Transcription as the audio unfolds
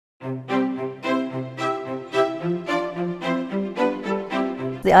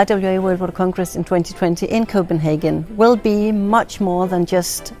The IWA World Water Congress in 2020 in Copenhagen will be much more than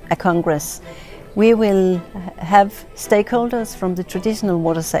just a congress. We will have stakeholders from the traditional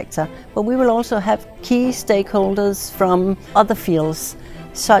water sector, but we will also have key stakeholders from other fields,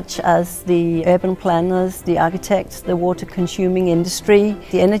 such as the urban planners, the architects, the water consuming industry,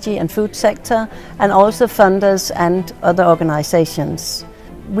 the energy and food sector, and also funders and other organizations.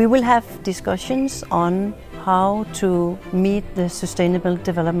 We will have discussions on how to meet the Sustainable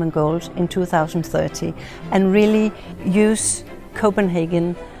Development Goals in 2030 and really use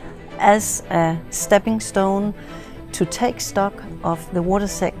Copenhagen as a stepping stone to take stock of the water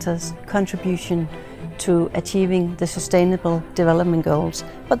sector's contribution to achieving the Sustainable Development Goals.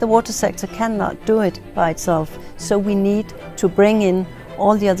 But the water sector cannot do it by itself, so we need to bring in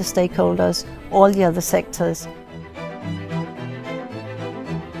all the other stakeholders, all the other sectors.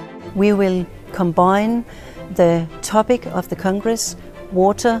 We will combine the topic of the Congress,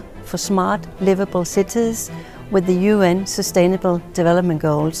 water for smart, livable cities, with the UN Sustainable Development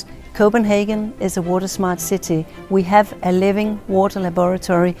Goals. Copenhagen is a water smart city. We have a living water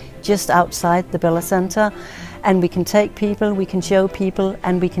laboratory just outside the Bella Center, and we can take people, we can show people,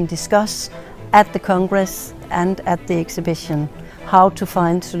 and we can discuss at the Congress and at the exhibition how to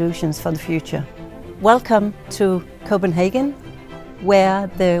find solutions for the future. Welcome to Copenhagen, where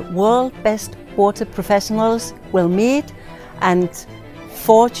the world's best water professionals will meet and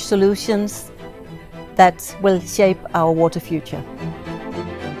forge solutions that will shape our water future.